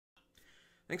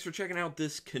Thanks for checking out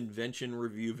this convention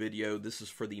review video. This is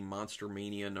for the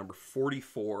Monster-Mania number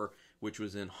 44, which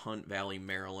was in Hunt Valley,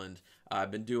 Maryland.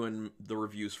 I've been doing the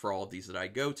reviews for all of these that I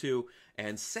go to,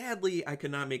 and sadly, I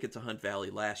could not make it to Hunt Valley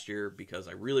last year because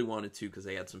I really wanted to because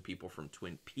they had some people from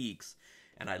Twin Peaks,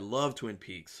 and I love Twin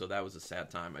Peaks, so that was a sad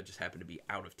time. I just happened to be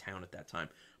out of town at that time.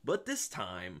 But this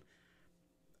time,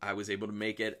 I was able to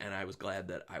make it, and I was glad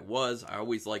that I was. I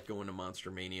always like going to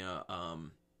Monster-Mania.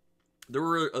 There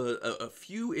were a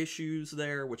few issues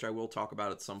there, which I will talk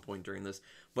about at some point during this,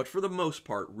 but for the most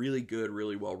part, really good,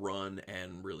 really well run,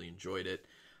 and really enjoyed it,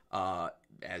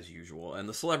 as usual. And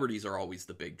the celebrities are always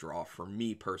the big draw for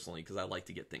me personally, because I like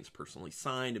to get things personally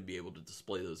signed and be able to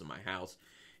display those in my house.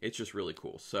 It's just really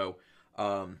cool. So,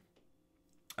 I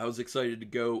was excited to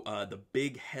go. The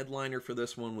big headliner for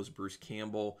this one was Bruce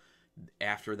Campbell.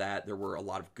 After that, there were a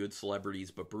lot of good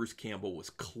celebrities, but Bruce Campbell was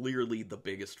clearly the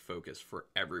biggest focus for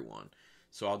everyone.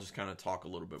 So I'll just kind of talk a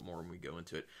little bit more when we go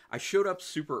into it. I showed up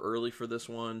super early for this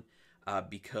one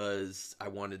because I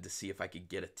wanted to see if I could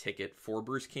get a ticket for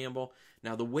Bruce Campbell.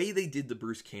 Now, the way they did the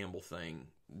Bruce Campbell thing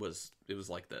was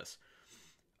like this.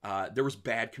 There was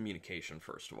bad communication,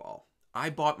 first of all. I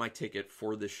bought my ticket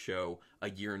for this show a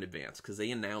year in advance because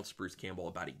they announced Bruce Campbell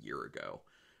about a year ago,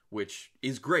 which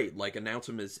is great. Like, announce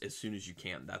them as soon as you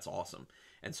can. That's awesome.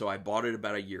 And so I bought it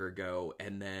about a year ago,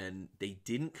 and then they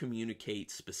didn't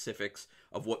communicate specifics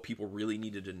of what people really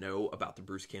needed to know about the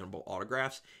Bruce Campbell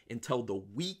autographs until the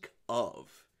week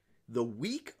of. The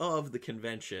week of the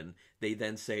convention, they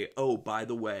then say, oh, by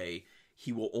the way,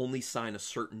 he will only sign a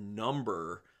certain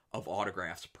number of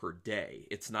autographs per day.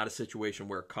 It's not a situation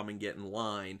where come and get in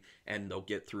line, and they'll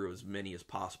get through as many as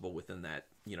possible within that,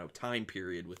 time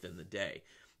period within the day.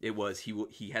 It was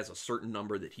he has a certain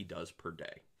number that he does per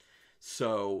day.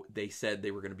 So they said they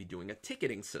were going to be doing a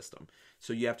ticketing system.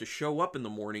 So you have to show up in the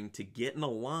morning to get in a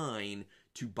line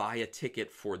to buy a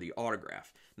ticket for the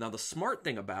autograph. Now, the smart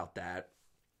thing about that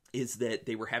is that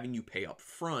they were having you pay up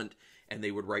front, and they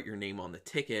would write your name on the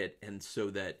ticket, and so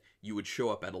that you would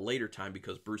show up at a later time,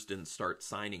 because Bruce didn't start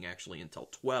signing actually until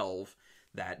 12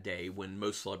 that day, when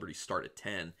most celebrities start at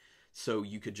 10. So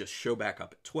you could just show back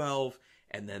up at 12,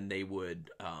 and then they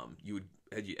would,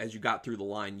 as you got through the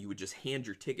line, you would just hand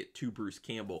your ticket to Bruce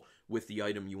Campbell with the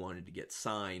item you wanted to get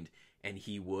signed, and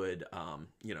he would,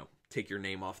 take your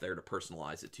name off there to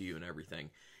personalize it to you and everything.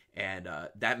 And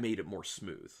that made it more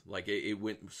smooth. Like, it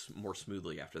went more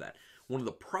smoothly after that. One of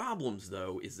the problems,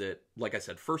 though, is that, like I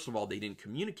said, first of all, they didn't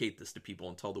communicate this to people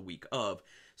until the week of.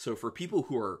 So for people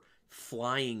who are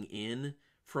flying in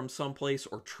from someplace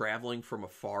or traveling from a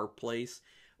far place,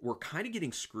 we're kind of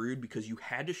getting screwed because you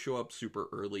had to show up super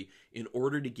early in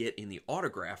order to get in the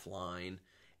autograph line,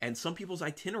 and some people's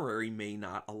itinerary may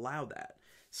not allow that.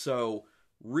 So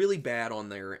really bad on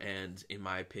their end, in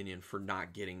my opinion, for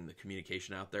not getting the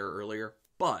communication out there earlier.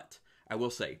 But I will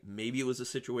say, maybe it was a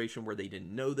situation where they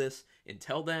didn't know this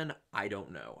until then. I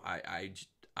don't know.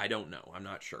 I don't know. I'm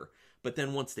not sure. But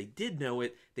then once they did know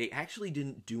it, they actually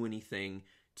didn't do anything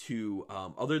to,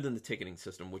 other than the ticketing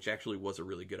system, which actually was a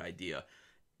really good idea.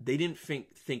 They didn't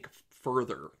think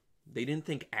further. They didn't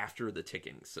think after the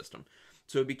ticketing system.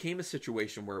 So it became a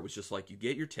situation where it was just like, you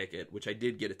get your ticket, which I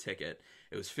did get a ticket.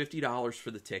 It was $50 for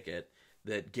the ticket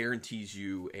that guarantees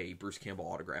you a Bruce Campbell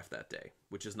autograph that day,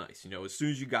 which is nice. As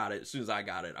soon as you got it, as soon as I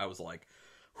got it, I was like,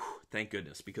 thank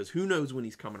goodness, because who knows when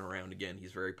he's coming around again.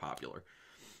 He's very popular.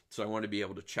 So I wanted to be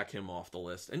able to check him off the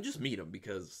list and just meet him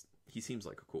because he seems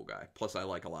like a cool guy. Plus, I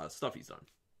like a lot of stuff he's done.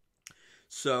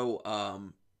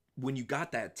 So, when you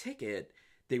got that ticket,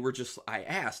 I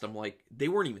asked, I'm like, they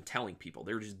weren't even telling people.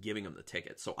 They were just giving them the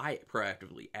ticket. So I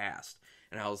proactively asked,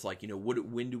 and I was like,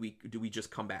 when do we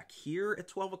just come back here at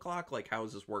 12 o'clock? Like, how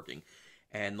is this working?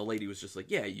 And the lady was just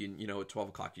like, yeah, at 12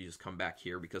 o'clock, you just come back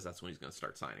here because that's when he's going to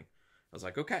start signing. I was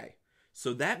like, okay.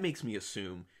 So that makes me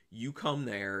assume you come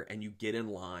there and you get in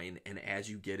line, and as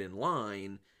you get in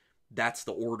line, that's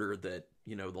the order that,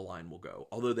 the line will go.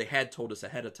 Although they had told us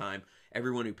ahead of time,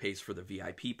 everyone who pays for the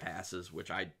VIP passes, which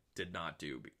I did not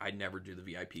do. I never do the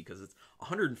VIP because it's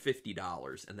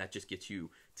 $150, and that just gets you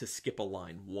to skip a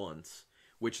line once,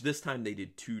 which this time they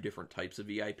did two different types of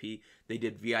VIP. They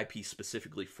did VIP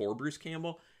specifically for Bruce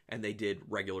Campbell, and they did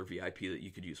regular VIP that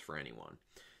you could use for anyone.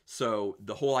 So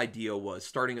the whole idea was,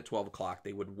 starting at 12 o'clock,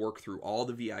 they would work through all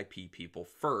the VIP people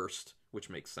first, which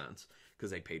makes sense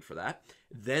because they paid for that.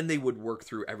 Then they would work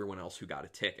through everyone else who got a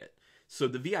ticket. So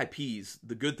the VIPs,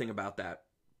 the good thing about that,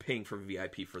 paying for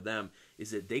VIP for them, is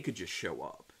that they could just show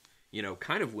up,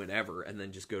 kind of whenever, and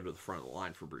then just go to the front of the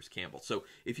line for Bruce Campbell. So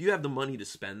if you have the money to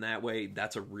spend that way,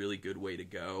 that's a really good way to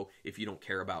go if you don't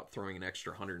care about throwing an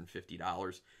extra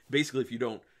 $150. Basically, if you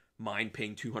don't mind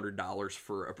paying $200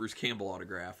 for a Bruce Campbell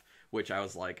autograph, which I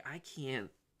was like, I can't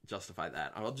justify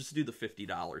that. I'll just do the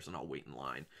 $50 and I'll wait in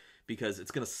line, because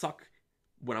it's going to suck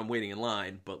when I'm waiting in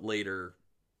line, but later,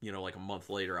 you know, like a month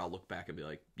later, I'll look back and be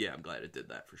like, yeah, I'm glad it did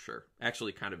that for sure.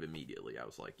 Actually, kind of immediately, I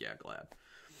was like, yeah, glad.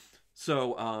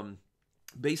 So,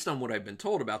 based on what I've been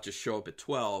told about just show up at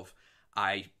 12,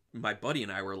 my buddy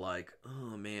and I were like,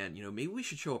 oh man, you know, maybe we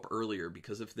should show up earlier,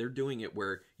 because if they're doing it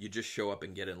where you just show up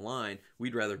and get in line,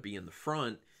 we'd rather be in the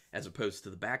front as opposed to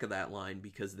the back of that line,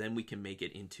 because then we can make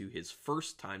it into his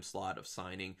first time slot of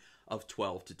signing of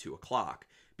 12 to 2 o'clock.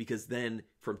 Because then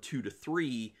from 2 to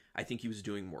 3, I think he was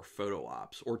doing more photo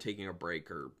ops or taking a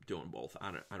break or doing both.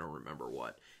 I don't remember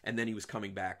what. And then he was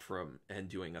coming back from and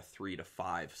doing a 3 to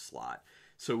 5 slot.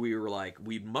 So we were like,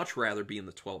 we'd much rather be in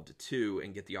the 12 to 2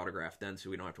 and get the autograph then,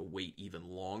 so we don't have to wait even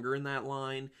longer in that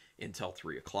line until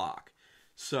 3 o'clock.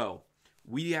 So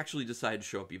we actually decided to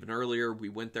show up even earlier. We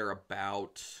went there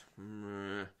about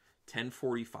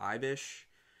 10:45-ish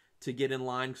to get in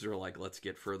line, because we were like, let's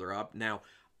get further up. Now,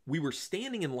 we were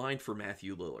standing in line for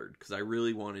Matthew Lillard, because I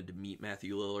really wanted to meet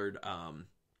Matthew Lillard.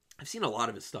 I've seen a lot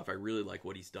of his stuff. I really like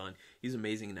what he's done. He's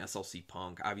amazing in SLC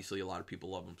Punk. Obviously, a lot of people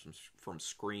love him from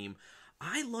Scream.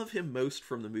 I love him most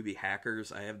from the movie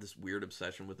Hackers. I have this weird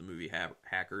obsession with the movie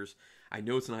Hackers. I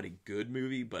know it's not a good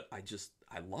movie, but I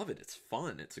love it. It's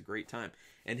fun. It's a great time.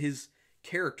 And his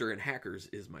character in Hackers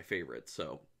is my favorite,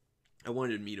 so I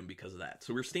wanted to meet him because of that.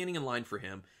 So we're standing in line for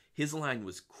him. His line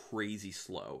was crazy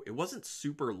slow. It wasn't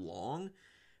super long,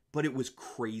 but it was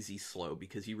crazy slow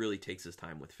because he really takes his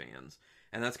time with fans.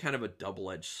 And that's kind of a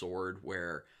double-edged sword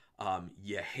where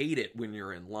you hate it when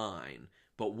you're in line,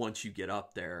 but once you get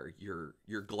up there,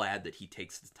 you're glad that he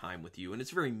takes the time with you, and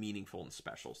it's very meaningful and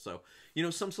special. So, you know,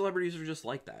 some celebrities are just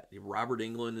like that. Robert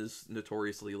Englund is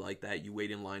notoriously like that. You wait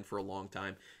in line for a long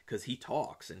time because he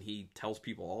talks and he tells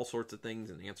people all sorts of things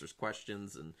and answers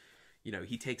questions, and you know,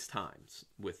 he takes times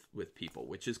with people,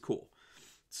 which is cool.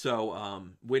 So,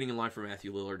 waiting in line for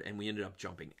Matthew Lillard, and we ended up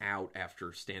jumping out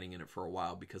after standing in it for a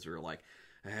while because we were like,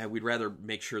 we'd rather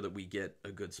make sure that we get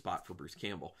a good spot for Bruce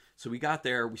Campbell. So we got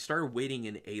there, we started waiting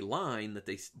in a line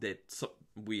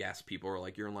we asked people, we're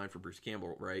like, you're in line for Bruce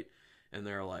Campbell, right? And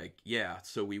they're like, yeah.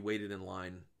 So we waited in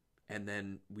line, and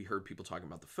then we heard people talking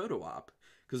about the photo op,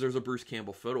 because there's a Bruce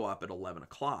Campbell photo op at 11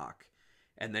 o'clock,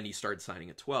 and then he started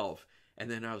signing at 12. And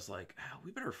then I was like,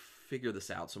 we better figure this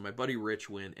out. So my buddy Rich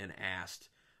went and asked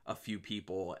a few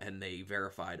people, and they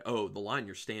verified, oh, the line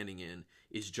you're standing in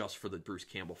is just for the Bruce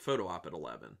Campbell photo op at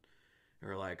 11. And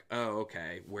we're like, oh,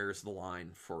 okay, where's the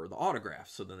line for the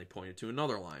autographs? So then they pointed to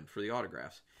another line for the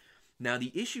autographs. Now,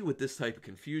 the issue with this type of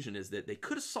confusion is that they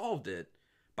could have solved it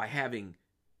by having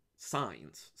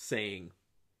signs saying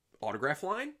autograph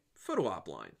line, photo op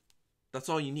line. That's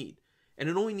all you need. And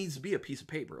it only needs to be a piece of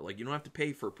paper. Like, you don't have to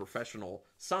pay for professional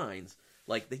signs.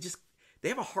 Like, they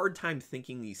have a hard time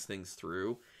thinking these things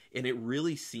through. And it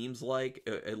really seems like,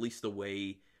 at least the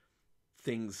way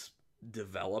things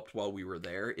developed while we were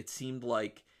there, it seemed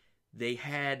like they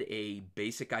had a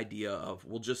basic idea of,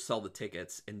 we'll just sell the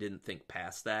tickets, and didn't think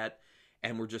past that.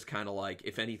 And we're just kind of like,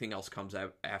 if anything else comes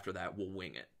out after that, we'll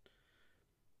wing it.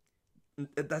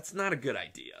 That's not a good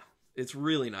idea. It's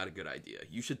really not a good idea.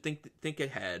 You should think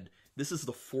ahead. This is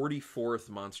the 44th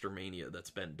Monster-Mania that's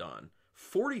been done.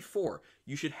 44.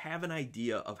 You should have an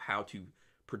idea of how to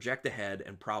project ahead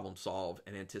and problem solve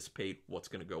and anticipate what's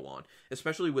going to go on,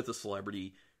 especially with a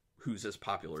celebrity who's as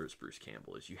popular as Bruce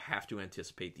Campbell is. You have to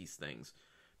anticipate these things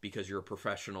because you're a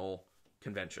professional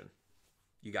convention.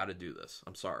 You got to do this.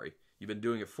 I'm sorry. You've been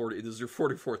doing it this is your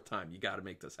 44th time. You got to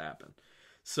make this happen.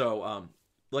 So,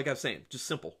 like I was saying, just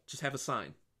simple. Just have a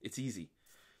sign. It's easy.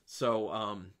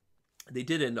 So, they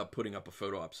did end up putting up a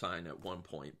photo op sign at one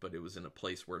point, but it was in a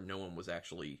place where no one was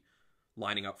actually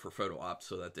lining up for photo ops,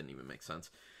 so that didn't even make sense.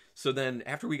 So then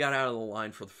after we got out of the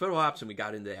line for the photo ops and we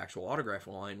got into the actual autograph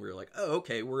line, we were like, oh,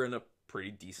 okay, we're in a pretty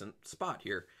decent spot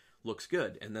here. Looks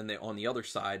good. And then on the other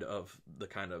side of the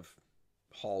kind of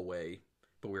hallway,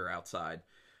 but we were outside,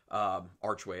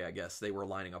 archway, I guess, they were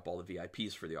lining up all the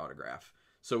VIPs for the autograph.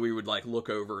 So we would like look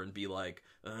over and be like,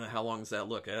 how long does that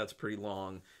look? That's pretty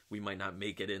long. We might not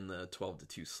make it in the 12 to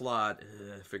 2 slot.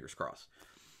 Fingers crossed.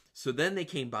 So then they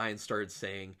came by and started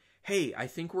saying, hey, I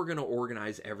think we're going to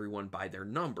organize everyone by their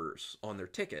numbers on their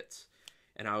tickets.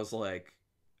 And I was like,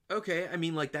 okay, I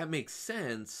mean, like, that makes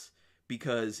sense,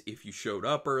 because if you showed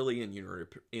up early and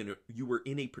you were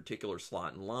in a particular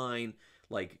slot in line,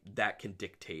 like, that can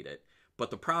dictate it.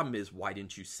 But the problem is, why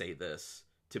didn't you say this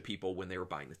to people when they were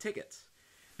buying the tickets?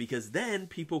 Because then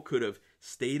people could have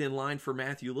stayed in line for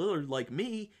Matthew Lillard like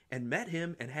me and met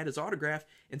him and had his autograph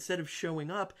instead of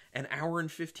showing up an hour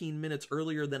and 15 minutes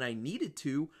earlier than I needed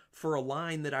to for a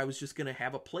line that I was just going to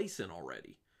have a place in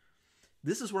already.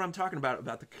 This is what I'm talking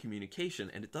about the communication,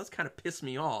 and it does kind of piss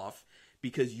me off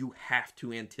because you have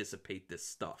to anticipate this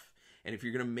stuff. And if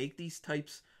you're going to make these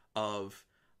types of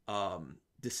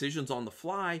decisions on the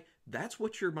fly, that's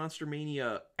what your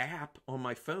Monster-Mania app on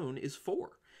my phone is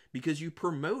for. Because you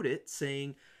promote it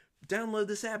saying, download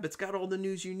this app, it's got all the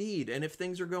news you need, and if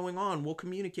things are going on, we'll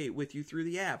communicate with you through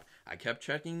the app. I kept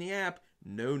checking the app,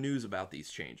 no news about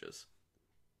these changes.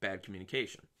 Bad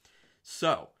communication.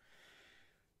 So,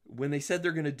 when they said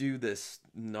they're going to do this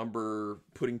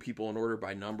putting people in order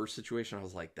by number situation, I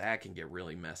was like, that can get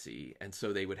really messy. And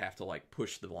so they would have to like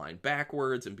push the line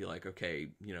backwards and be like, okay,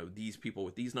 you know, these people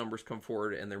with these numbers come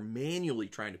forward, and they're manually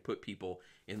trying to put people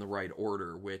in the right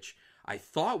order, which I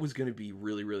thought was going to be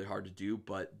really, really hard to do,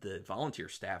 but the volunteer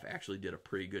staff actually did a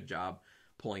pretty good job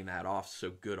pulling that off,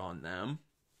 so good on them.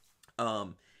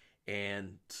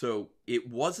 And so it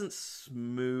wasn't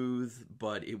smooth,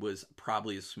 but it was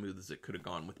probably as smooth as it could have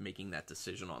gone with making that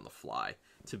decision on the fly,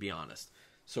 to be honest.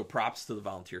 So props to the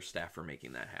volunteer staff for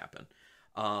making that happen.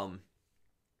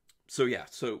 So yeah,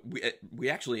 so we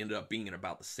actually ended up being in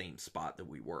about the same spot that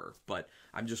we were, but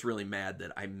I'm just really mad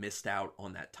that I missed out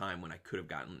on that time when I could have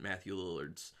gotten Matthew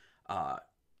Lillard's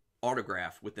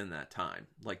autograph within that time.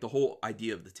 Like, the whole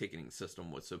idea of the ticketing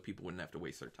system was so people wouldn't have to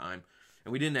waste their time.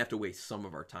 And we didn't have to waste some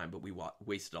of our time, but we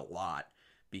wasted a lot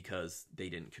because they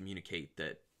didn't communicate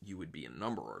that you would be in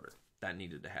number order. That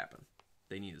needed to happen.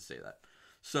 They needed to say that.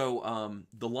 So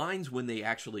the lines when the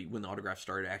autograph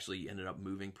started actually ended up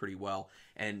moving pretty well.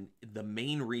 And the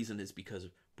main reason is because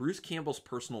Bruce Campbell's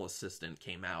personal assistant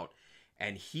came out,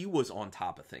 and he was on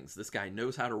top of things. This guy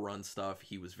knows how to run stuff.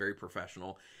 He was very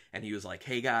professional. And he was like,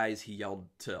 hey guys, he yelled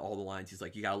to all the lines. He's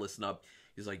like, you got to listen up.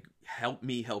 He's like, help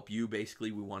me help you.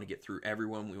 Basically, we want to get through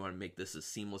everyone. We want to make this as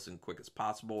seamless and quick as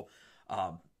possible.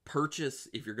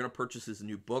 If you're going to purchase his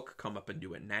new book, come up and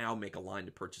do it now. Make a line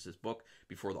to purchase his book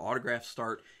before the autographs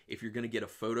start. If you're going to get a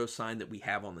photo sign that we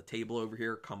have on the table over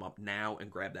here, come up now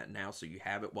and grab that now so you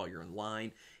have it while you're in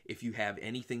line. If you have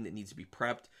anything that needs to be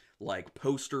prepped, like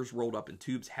posters rolled up in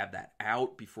tubes, have that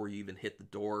out before you even hit the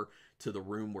door to the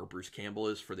room where Bruce Campbell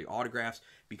is for the autographs,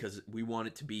 because we want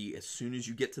it to be as soon as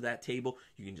you get to that table,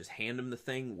 you can just hand him the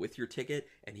thing with your ticket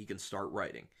and he can start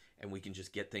writing and we can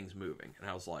just get things moving. And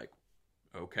I was like,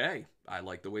 okay, I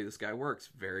like the way this guy works.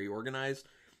 Very organized,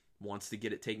 wants to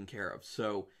get it taken care of.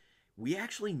 So we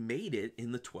actually made it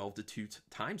in the 12 to 2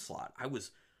 time slot. I was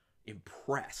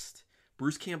impressed.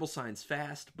 Bruce Campbell signs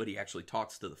fast, but he actually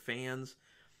talks to the fans.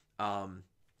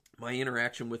 My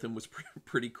interaction with him was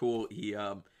pretty cool.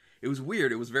 It was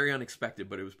weird. It was very unexpected,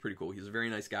 but it was pretty cool. He was a very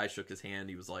nice guy, shook his hand.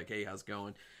 He was like, hey, how's it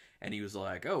going? And he was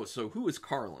like, oh, so who is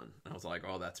Carlin? And I was like,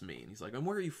 oh, that's me. And he's like, and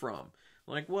where are you from?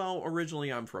 I'm like, well,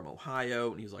 originally I'm from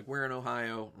Ohio. And he's like, where in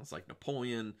Ohio? And I was like,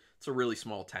 Napoleon. It's a really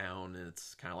small town, and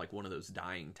it's kind of like one of those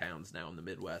dying towns now in the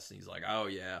Midwest. And he's like, oh,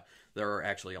 yeah, there are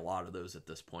actually a lot of those at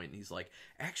this point. And he's like,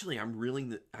 actually, I'm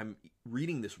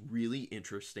reading this really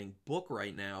interesting book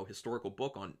right now, historical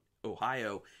book on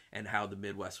Ohio and how the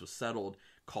Midwest was settled,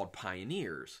 called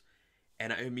Pioneers.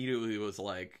 And I immediately was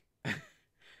like,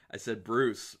 I said,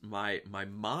 Bruce, my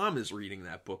mom is reading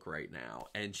that book right now,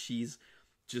 and she's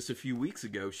just a few weeks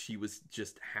ago, she was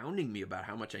just hounding me about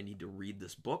how much I need to read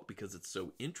this book because it's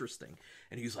so interesting.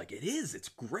 And he was like, it's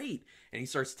great. And he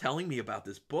starts telling me about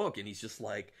this book, and he's just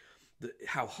like,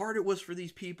 how hard it was for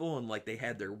these people, and like they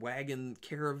had their wagon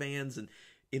caravans, and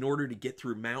in order to get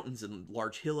through mountains and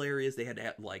large hill areas, they had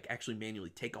to like actually manually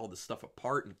take all this stuff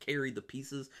apart and carry the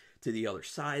pieces to the other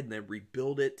side and then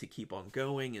rebuild it to keep on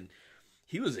going. And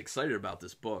he was excited about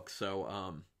this book.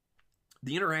 So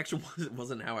the interaction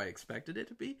wasn't how I expected it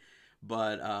to be,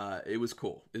 but it was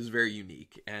cool. It was very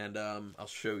unique. And I'll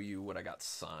show you what I got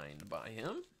signed by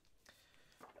him.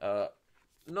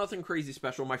 Nothing crazy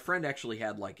special. My friend actually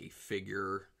had like a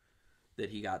figure that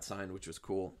he got signed, which was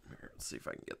cool. Here, let's see if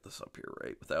I can get this up here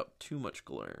right without too much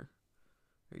glare.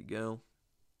 There you go.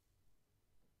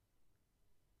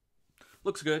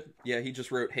 Looks good. Yeah, he just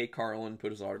wrote, hey, Carlin,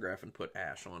 put his autograph and put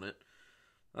Ash on it.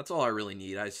 That's all I really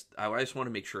need. I just want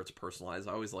to make sure it's personalized.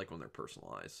 I always like when they're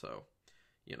personalized, so,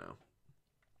 you know.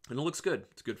 And it looks good.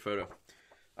 It's a good photo.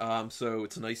 So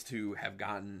it's nice to have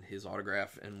gotten his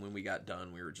autograph, and when we got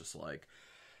done, we were just like,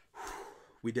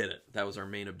 we did it. That was our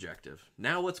main objective.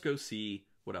 Now let's go see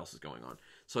what else is going on.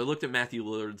 So I looked at Matthew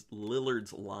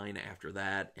Lillard's line after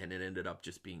that, and it ended up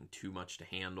just being too much to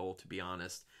handle, to be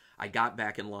honest. I got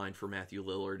back in line for Matthew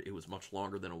Lillard. It was much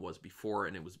longer than it was before,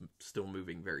 and it was still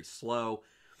moving very slow.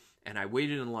 And I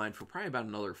waited in line for probably about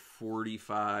another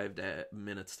 45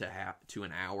 minutes to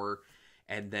an hour.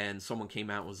 And then someone came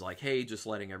out and was like, hey, just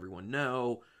letting everyone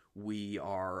know, we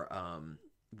are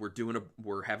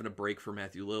we're having a break for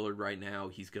Matthew Lillard right now.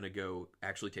 He's going to go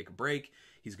actually take a break.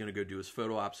 He's going to go do his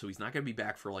photo op, so he's not going to be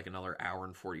back for like another hour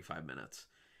and 45 minutes.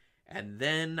 And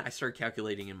then I started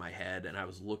calculating in my head, and I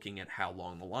was looking at how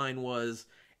long the line was,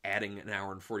 adding an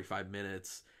hour and 45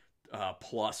 minutes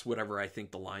plus whatever I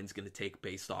think the line's going to take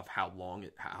based off how long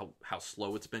how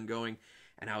slow it's been going.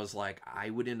 And I was like, I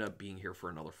would end up being here for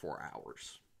another 4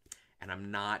 hours, and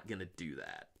I'm not going to do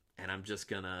that. And I'm just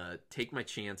going to take my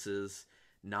chances,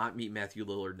 not meet Matthew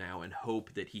Lillard now, and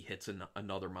hope that he hits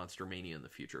another Monster-Mania in the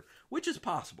future, which is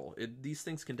possible. These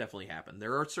things can definitely happen.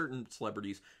 There are certain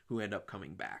celebrities who end up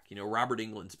coming back. You know, Robert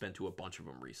Englund's been to a bunch of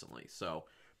them recently, so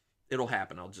it'll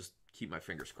happen. I'll just keep my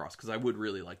fingers crossed, because I would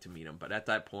really like to meet him. But at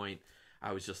that point,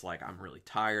 I was just like, I'm really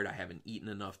tired. I haven't eaten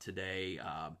enough today.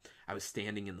 I was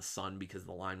standing in the sun because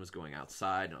the line was going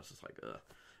outside, and I was just like, ugh.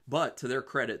 But to their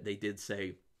credit, they did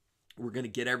say, we're going to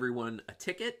get everyone a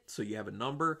ticket so you have a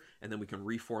number, and then we can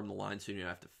reform the line so you don't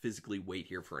have to physically wait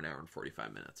here for an hour and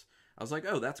 45 minutes. I was like,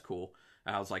 oh, that's cool.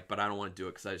 I was like, but I don't want to do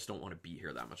it because I just don't want to be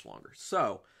here that much longer.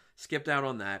 So, skipped out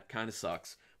on that. Kind of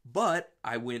sucks. But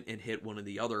I went and hit one of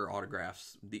the other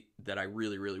autographs that I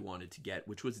really, really wanted to get,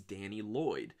 which was Danny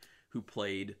Lloyd, who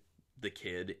played the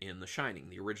kid in The Shining,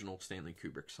 the original Stanley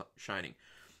Kubrick Shining.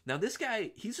 Now, this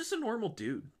guy, he's just a normal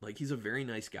dude. Like, he's a very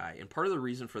nice guy. And part of the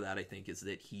reason for that, I think, is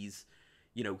that he's,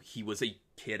 you know, he was a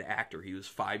kid actor. He was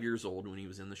 5 years old when he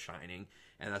was in The Shining.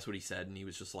 And that's what he said. And he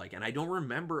was just like, and I don't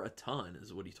remember a ton,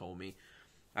 is what he told me.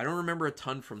 I don't remember a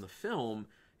ton from the film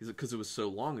because it was so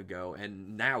long ago.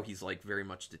 And now he's, like, very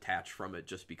much detached from it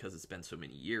just because it's been so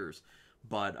many years.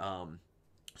 But,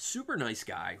 super nice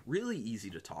guy. Really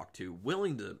easy to talk to.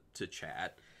 Willing to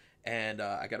chat. And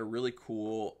I got a really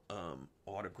cool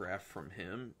autograph from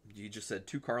him. He just said,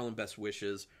 to Carlin, best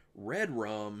wishes, red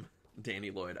rum,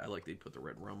 Danny Lloyd. I like they put the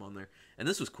red rum on there. And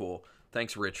this was cool.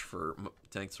 Thanks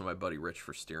to my buddy Rich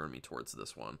for steering me towards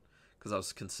this one, because I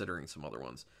was considering some other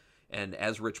ones. And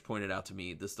as Rich pointed out to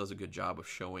me, this does a good job of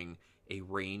showing a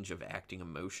range of acting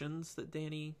emotions that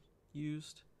Danny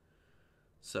used.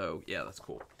 So yeah, that's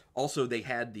cool. Also, they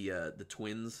had the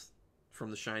twins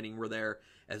from The Shining were there,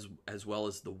 as well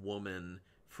as the woman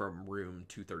from Room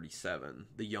 237,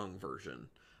 the young version.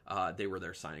 They were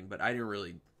there signing, but I didn't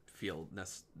really feel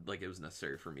like it was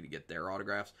necessary for me to get their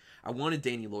autographs. I wanted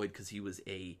Danny Lloyd because he was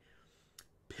a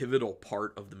pivotal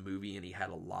part of the movie, and he had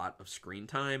a lot of screen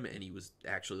time, and he was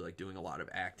actually like doing a lot of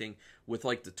acting. With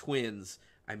like the twins,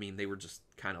 I mean, they were just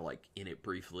kind of like in it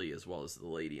briefly, as well as the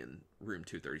lady in Room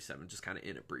 237, just kind of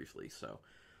in it briefly. So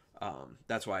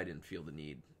that's why I didn't feel the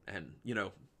need. And, you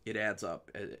know, it adds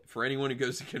up. For anyone who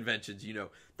goes to conventions, you know,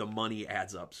 the money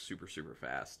adds up super, super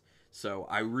fast. So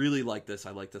I really like this.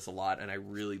 I like this a lot, and I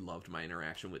really loved my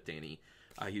interaction with Danny.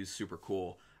 He was super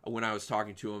cool. When I was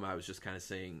talking to him, I was just kind of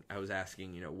saying, I was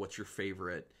asking, you know, what's your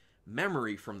favorite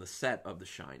memory from the set of The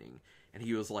Shining? And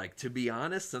he was like, to be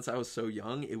honest, since I was so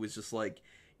young, it was just like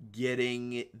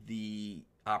getting the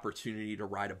opportunity to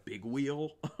ride a big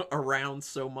wheel around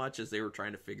so much as they were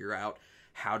trying to figure out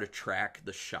how to track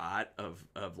the shot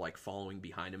of like following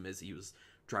behind him as he was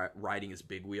riding his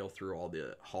big wheel through all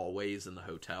the hallways in the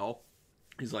hotel.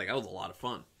 He's like, that was a lot of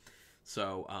fun.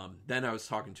 So then I was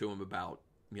talking to him about,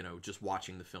 you know, just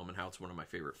watching the film and how it's one of my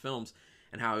favorite films,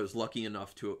 and how I was lucky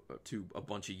enough to a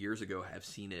bunch of years ago have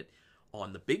seen it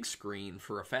on the big screen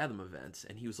for a Fathom event.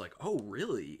 And he was like, oh,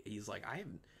 really? He's like,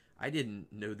 I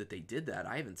didn't know that they did that.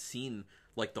 I haven't seen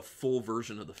like the full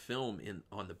version of the film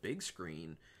on the big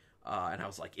screen. And I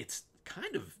was like, it's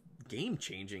kind of game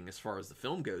changing as far as the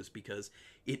film goes, because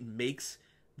it makes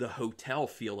the hotel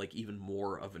feel like even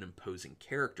more of an imposing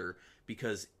character,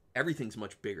 because everything's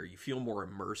much bigger. You feel more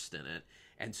immersed in it.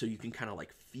 And so you can kind of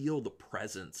like feel the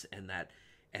presence and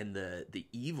the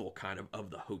evil kind of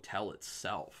the hotel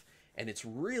itself. And it's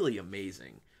really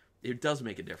amazing. It does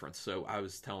make a difference. So I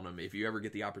was telling him, if you ever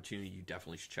get the opportunity, you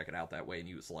definitely should check it out that way. And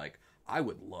he was like, I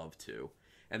would love to.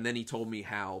 And then he told me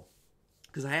how,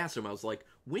 because I asked him, I was like,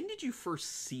 when did you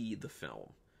first see the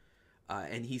film?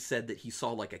 And he said that he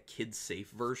saw like a kid-safe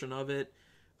version of it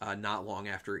not long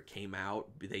after it came out.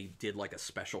 They did like a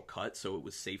special cut, so it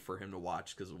was safe for him to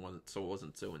watch because it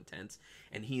wasn't so intense.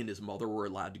 And he and his mother were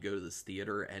allowed to go to this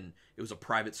theater, and it was a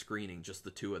private screening, just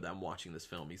the two of them watching this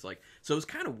film. He's like, so it was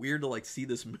kind of weird to like see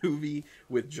this movie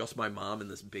with just my mom in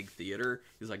this big theater.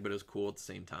 He's like, but it was cool at the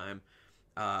same time.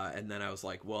 And then I was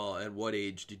like, well, at what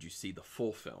age did you see the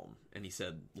full film? And he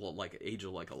said, well, like age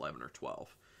of like 11 or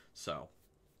 12. So,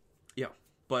 yeah.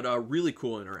 But really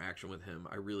cool interaction with him.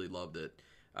 I really loved it.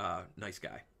 Nice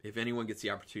guy. If anyone gets the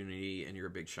opportunity and you're a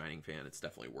big Shining fan, it's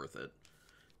definitely worth it.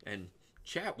 And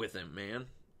chat with him, man.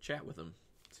 Chat with him.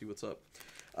 See what's up.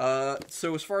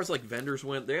 So as far as like vendors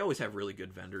went, they always have really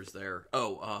good vendors there.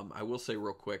 I will say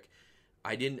real quick,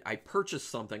 I purchased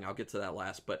something, I'll get to that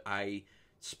last, but I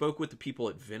spoke with the people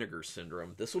at Vinegar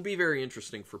Syndrome. This will be very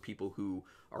interesting for people who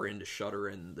are into Shudder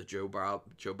and the Joe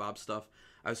Bob stuff.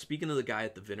 I was speaking to the guy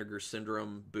at the Vinegar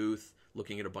Syndrome booth,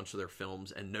 looking at a bunch of their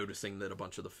films and noticing that a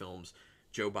bunch of the films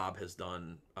Joe Bob has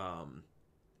done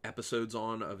episodes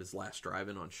on of his last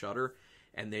drive-in on Shudder.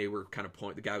 And they were kind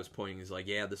of the guy was pointing, he's like,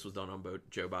 yeah, this was done on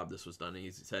Joe Bob, this was done. And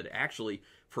he said, actually,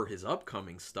 for his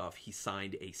upcoming stuff, he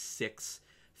signed a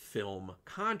 6-film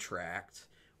contract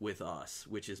with us,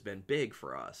 which has been big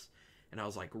for us. And I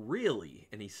was like, really?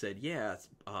 And he said, yeah,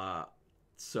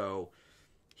 so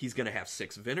he's going to have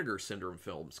 6 Vinegar Syndrome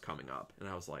films coming up. And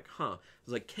I was like, huh. I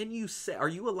was like, are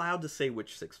you allowed to say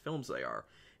which 6 films they are?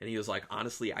 And he was like,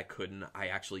 honestly, I couldn't. I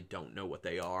actually don't know what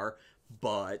they are.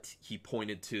 But he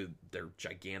pointed to their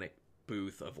gigantic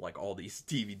booth of like all these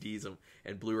DVDs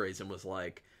and Blu-rays and was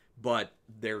like, but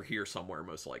they're here somewhere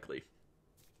most likely.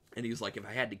 And he was like, if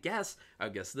I had to guess, I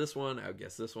would guess this one, I would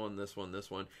guess this one, this one,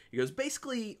 this one. He goes,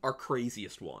 basically our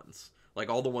craziest ones. Like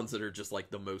all the ones that are just like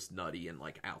the most nutty and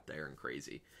like out there and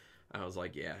crazy. I was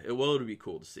like, yeah, it would be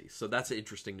cool to see. So that's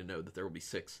interesting to know that there will be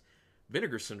 6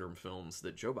 Vinegar Syndrome films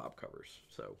that Joe Bob covers.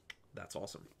 So that's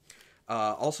awesome.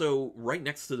 Also, right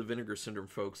next to the Vinegar Syndrome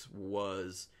folks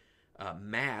was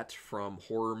Matt from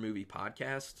Horror Movie Night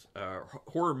Podcast.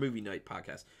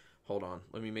 Hold on,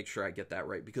 let me make sure I get that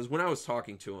right, because when I was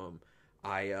talking to him,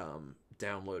 I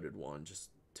downloaded one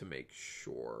just to make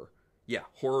sure. Yeah,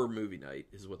 Horror Movie Night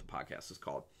is what the podcast is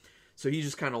called. So he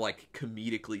just kind of like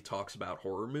comedically talks about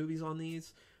horror movies on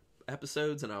these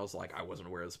episodes, and I was like, I wasn't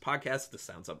aware of this podcast. This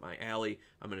sounds up my alley.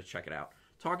 I'm going to check it out.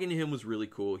 Talking to him was really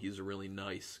cool. He's a really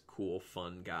nice, cool,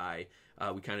 fun guy.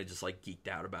 We kind of just like geeked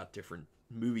out about different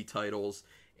movie titles,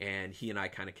 and he and I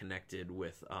kind of connected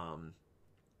with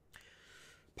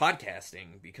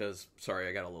podcasting because, sorry,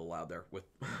 I got a little loud there. With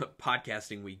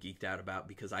podcasting, we geeked out about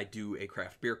because I do a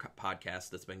craft beer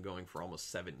podcast that's been going for almost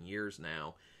 7 years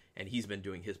now, and he's been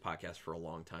doing his podcast for a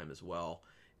long time as well,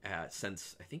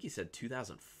 since I think he said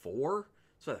 2004.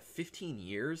 So 15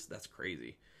 years. That's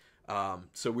crazy.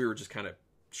 So we were just kind of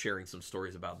sharing some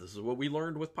stories about this is what we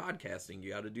learned with podcasting.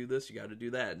 You got to do this, you got to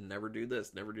do that, and never do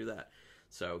this, never do that.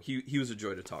 So he was a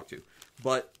joy to talk to.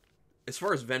 But as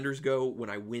far as vendors go, when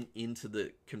I went into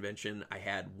the convention, I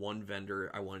had one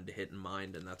vendor I wanted to hit in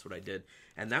mind, and that's what I did.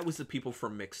 And that was the people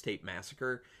from Mixtape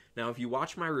Massacre. Now, if you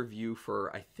watch my review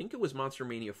for, I think it was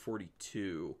Monster-Mania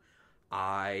 42,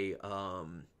 I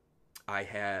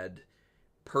had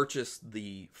purchased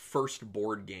the first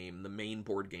board game, the main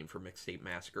board game for Mixtape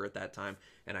Massacre at that time,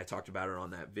 and I talked about it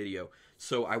on that video.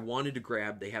 So I wanted to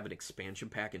grab, they have an expansion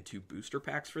pack and 2 booster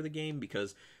packs for the game,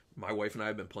 because my wife and I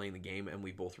have been playing the game, and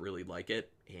we both really like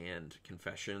it, and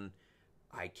confession,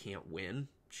 I can't win.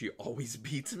 She always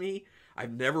beats me.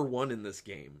 I've never won in this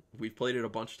game. We've played it a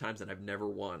bunch of times, and I've never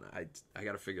won. I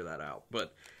got to figure that out.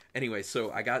 But anyway,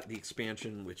 so I got the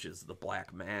expansion, which is the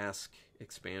Black Mask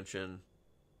expansion,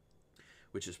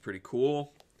 which is pretty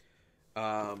cool.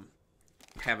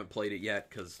 Haven't played it yet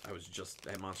because I was just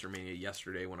at Monster-Mania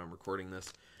yesterday when I'm recording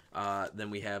this. Then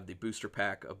we have the booster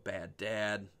pack of Bad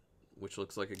Dad, which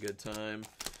looks like a good time.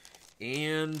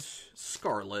 And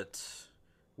Scarlet,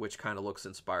 which kind of looks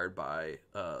inspired by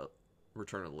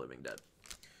Return of the Living Dead.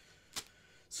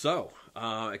 So,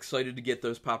 excited to get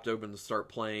those popped open and start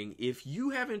playing. If you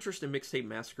have interest in Mixtape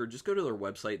Massacre, just go to their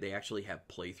website. They actually have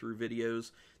playthrough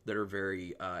videos that are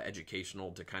very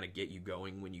educational to kind of get you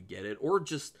going when you get it. Or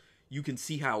just, you can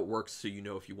see how it works so you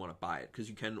know if you want to buy it, because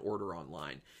you can order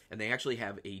online. And they actually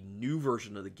have a new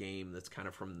version of the game that's kind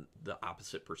of from the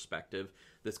opposite perspective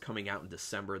that's coming out in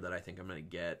December that I think I'm going to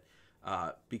get.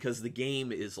 Because the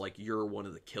game is like you're one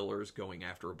of the killers going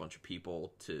after a bunch of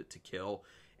people to kill.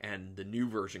 And the new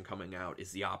version coming out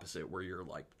is the opposite, where you're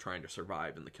like trying to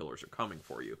survive and the killers are coming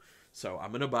for you. So I'm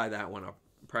going to buy that one. I'm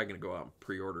probably going to go out and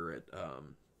pre-order it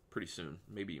pretty soon,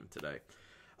 maybe even today.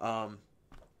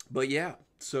 But yeah,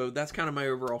 so that's kind of my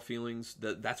overall feelings.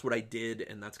 That's what I did,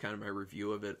 and that's kind of my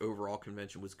review of it. Overall,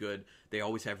 convention was good. They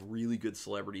always have really good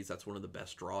celebrities. That's one of the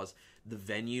best draws. The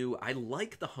venue, I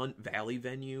like the Hunt Valley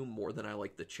venue more than I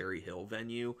like the Cherry Hill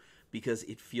venue, because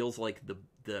it feels like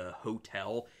the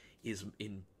hotel is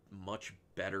in much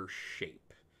better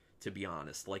shape, to be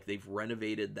honest. Like, they've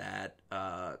renovated that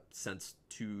since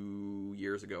 2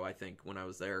 years ago, I think, when I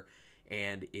was there.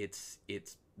 and it's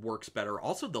works better.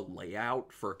 Also, the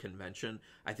layout for a convention,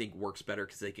 I think, works better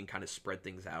because they can kind of spread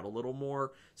things out a little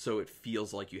more, so it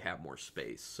feels like you have more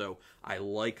space. So I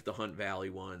like the Hunt Valley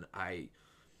one. I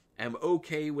am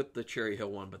okay with the Cherry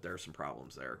Hill one, but there are some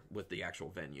problems there with the actual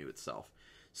venue itself.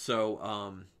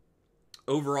 So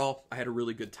overall, I had a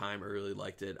really good time. I really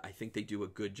liked it. I think they do a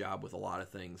good job with a lot of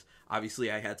things.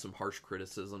 Obviously, I had some harsh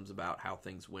criticisms about how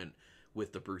things went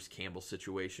with the Bruce Campbell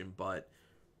situation, but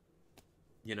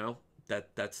you know,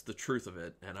 that's the truth of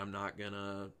it, and I'm not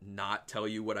gonna not tell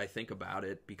you what I think about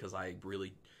it because I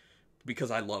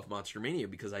love Monster-Mania,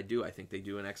 because I do. I think they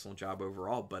do an excellent job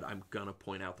overall, but I'm gonna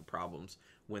point out the problems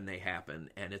when they happen,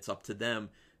 and it's up to them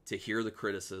to hear the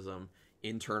criticism,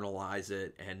 internalize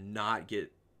it, and not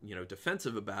get, you know,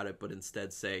 defensive about it, but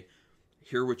instead say,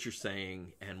 hear what you're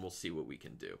saying, and we'll see what we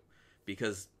can do.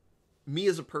 Because me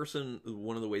as a person,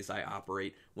 one of the ways I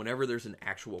operate, whenever there's an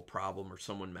actual problem or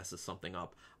someone messes something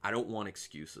up, I don't want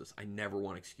excuses. I never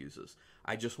want excuses.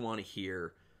 I just want to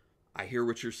hear, I hear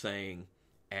what you're saying,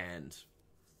 and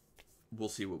we'll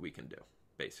see what we can do,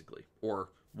 basically. Or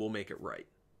we'll make it right.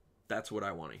 That's what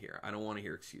I want to hear. I don't want to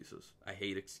hear excuses. I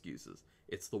hate excuses.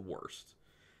 It's the worst.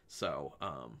 So,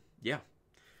 yeah.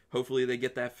 Hopefully they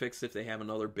get that fixed if they have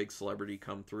another big celebrity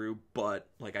come through. But,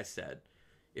 like I said,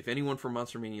 if anyone from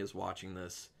Monster-Mania is watching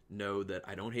this, know that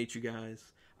I don't hate you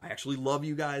guys. I actually love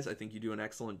you guys. I think you do an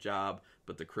excellent job,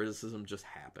 but the criticism just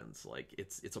happens. Like,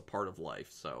 it's a part of life.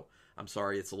 So I'm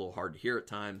sorry it's a little hard to hear at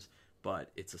times,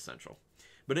 but it's essential.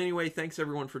 But anyway, thanks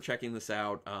everyone for checking this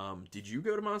out. Did you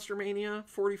go to Monster-Mania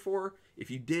 44?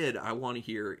 If you did, I want to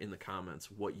hear in the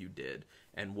comments what you did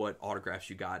and what autographs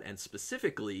you got, and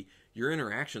specifically your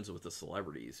interactions with the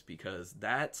celebrities, because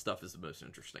that stuff is the most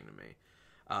interesting to me.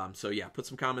 So yeah, put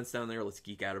some comments down there. Let's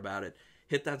geek out about it.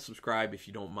 Hit that subscribe if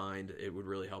you don't mind. It would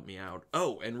really help me out.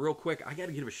 Oh, and real quick, I got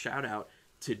to give a shout out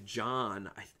to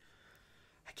John.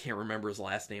 I can't remember his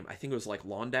last name. I think it was like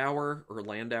Landauer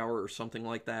or something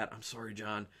like that. I'm sorry,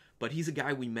 John. But he's a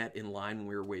guy we met in line when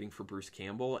we were waiting for Bruce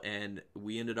Campbell, and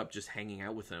we ended up just hanging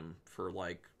out with him for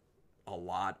like a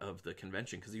lot of the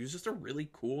convention because he was just a really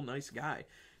cool, nice guy.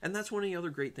 And that's one of the other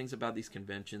great things about these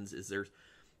conventions is there's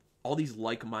all these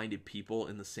like-minded people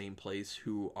in the same place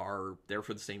who are there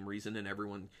for the same reason, and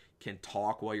everyone can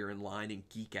talk while you're in line and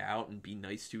geek out and be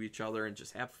nice to each other and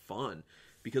just have fun.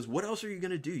 Because what else are you going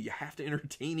to do? You have to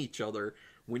entertain each other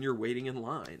when you're waiting in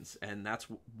lines, and that's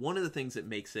one of the things that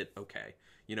makes it okay.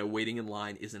 You know, waiting in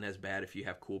line isn't as bad if you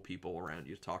have cool people around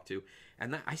you to talk to,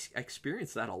 and I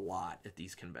experience that a lot at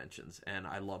these conventions, and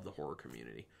I love the horror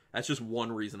community. That's just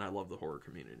one reason I love the horror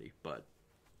community, but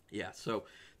yeah, so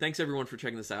thanks everyone for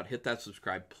checking this out. Hit that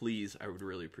subscribe, please. I would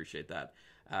really appreciate that.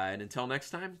 And until next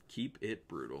time, keep it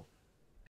brutal.